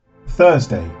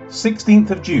Thursday, 16th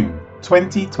of June,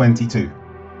 2022.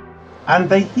 And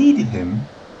they heeded him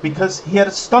because he had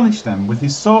astonished them with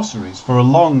his sorceries for a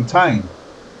long time.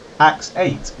 Acts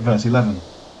 8, verse 11.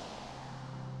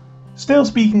 Still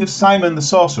speaking of Simon the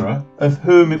sorcerer, of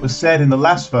whom it was said in the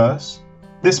last verse,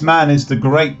 "This man is the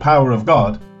great power of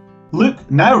God,"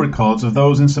 Luke now records of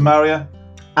those in Samaria,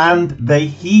 "and they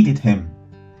heeded him."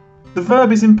 The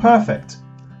verb is imperfect,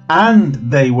 and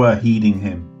they were heeding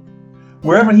him.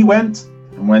 Wherever he went,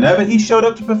 and whenever he showed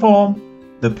up to perform,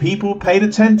 the people paid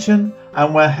attention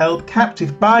and were held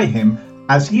captive by him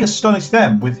as he astonished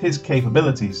them with his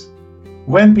capabilities.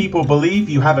 When people believe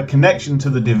you have a connection to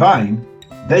the divine,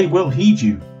 they will heed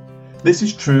you. This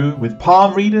is true with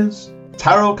palm readers,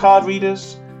 tarot card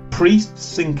readers,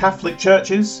 priests in Catholic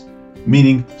churches,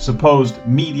 meaning supposed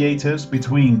mediators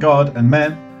between God and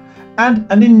men, and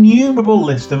an innumerable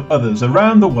list of others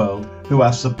around the world who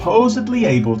are supposedly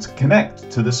able to connect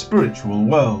to the spiritual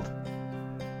world.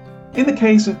 In the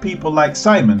case of people like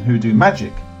Simon who do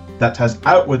magic that has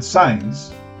outward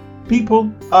signs, people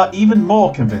are even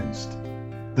more convinced.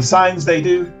 The signs they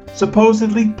do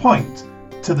supposedly point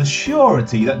to the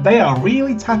surety that they are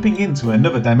really tapping into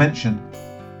another dimension.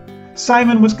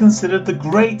 Simon was considered the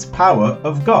great power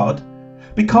of God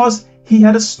because he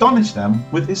had astonished them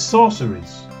with his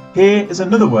sorceries. Here is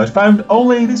another word found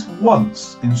only this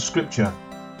once in Scripture.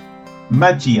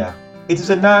 Magia. It is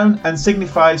a noun and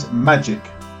signifies magic.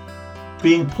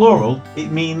 Being plural,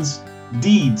 it means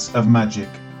deeds of magic,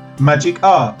 magic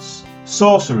arts,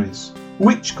 sorceries,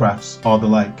 witchcrafts or the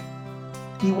like.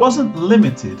 He wasn't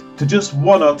limited to just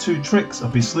one or two tricks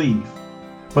up his sleeve,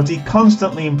 but he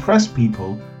constantly impressed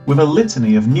people with a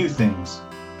litany of new things.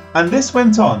 And this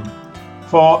went on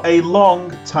for a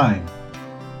long time.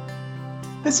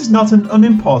 This is not an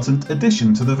unimportant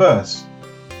addition to the verse.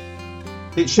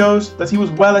 It shows that he was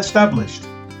well established,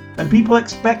 and people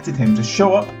expected him to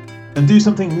show up and do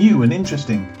something new and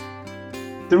interesting.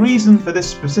 The reason for this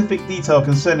specific detail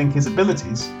concerning his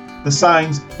abilities, the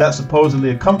signs that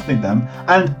supposedly accompanied them,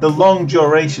 and the long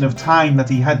duration of time that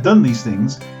he had done these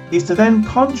things, is to then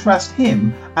contrast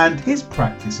him and his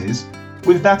practices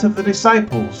with that of the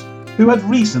disciples who had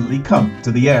recently come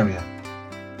to the area.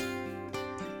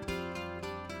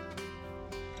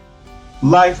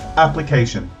 Life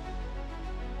application.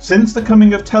 Since the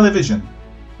coming of television,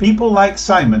 people like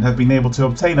Simon have been able to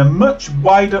obtain a much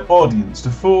wider audience to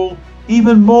fool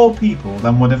even more people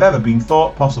than would have ever been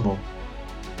thought possible.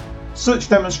 Such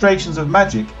demonstrations of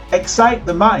magic excite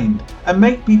the mind and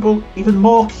make people even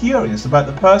more curious about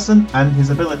the person and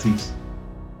his abilities.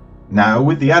 Now,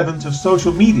 with the advent of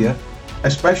social media,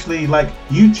 especially like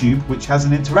YouTube, which has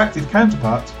an interactive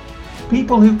counterpart,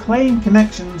 people who claim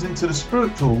connections into the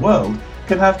spiritual world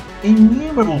can have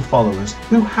innumerable followers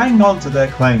who hang on to their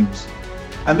claims.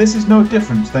 And this is no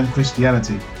different than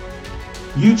Christianity.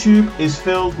 YouTube is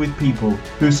filled with people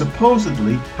who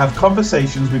supposedly have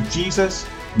conversations with Jesus,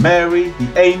 Mary,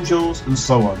 the angels, and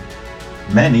so on.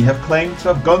 Many have claimed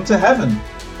to have gone to heaven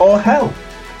or hell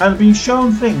and been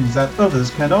shown things that others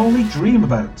can only dream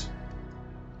about.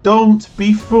 Don't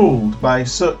be fooled by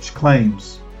such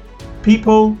claims.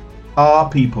 People are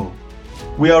people.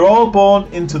 We are all born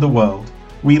into the world.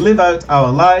 We live out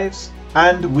our lives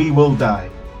and we will die,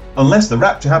 unless the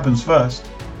rapture happens first.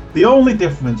 The only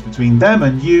difference between them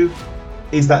and you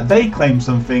is that they claim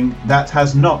something that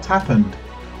has not happened,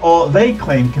 or they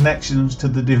claim connections to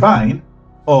the divine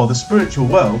or the spiritual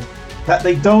world that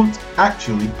they don't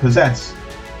actually possess.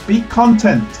 Be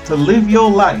content to live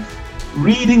your life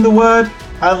reading the word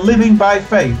and living by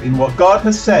faith in what God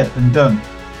has said and done.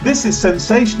 This is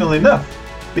sensational enough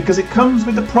because it comes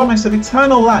with the promise of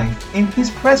eternal life in His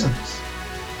presence.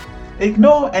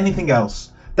 Ignore anything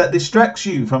else that distracts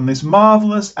you from this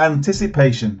marvelous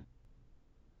anticipation.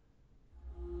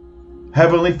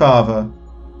 Heavenly Father,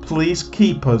 please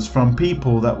keep us from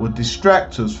people that would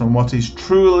distract us from what is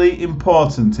truly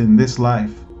important in this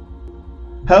life.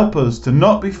 Help us to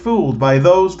not be fooled by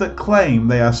those that claim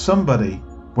they are somebody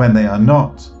when they are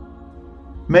not.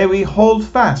 May we hold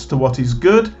fast to what is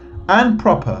good and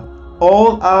proper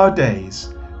all our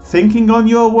days, thinking on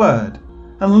your word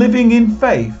and living in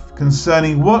faith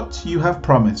concerning what you have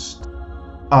promised.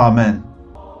 Amen.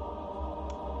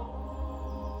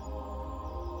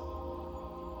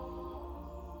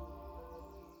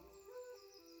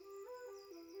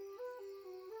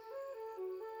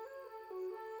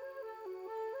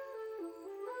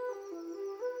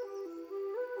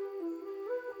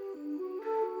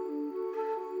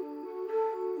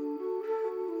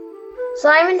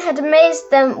 Simon had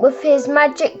amazed them with his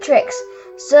magic tricks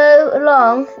so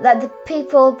long that the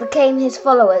people became his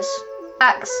followers.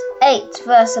 Acts 8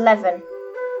 verse 11.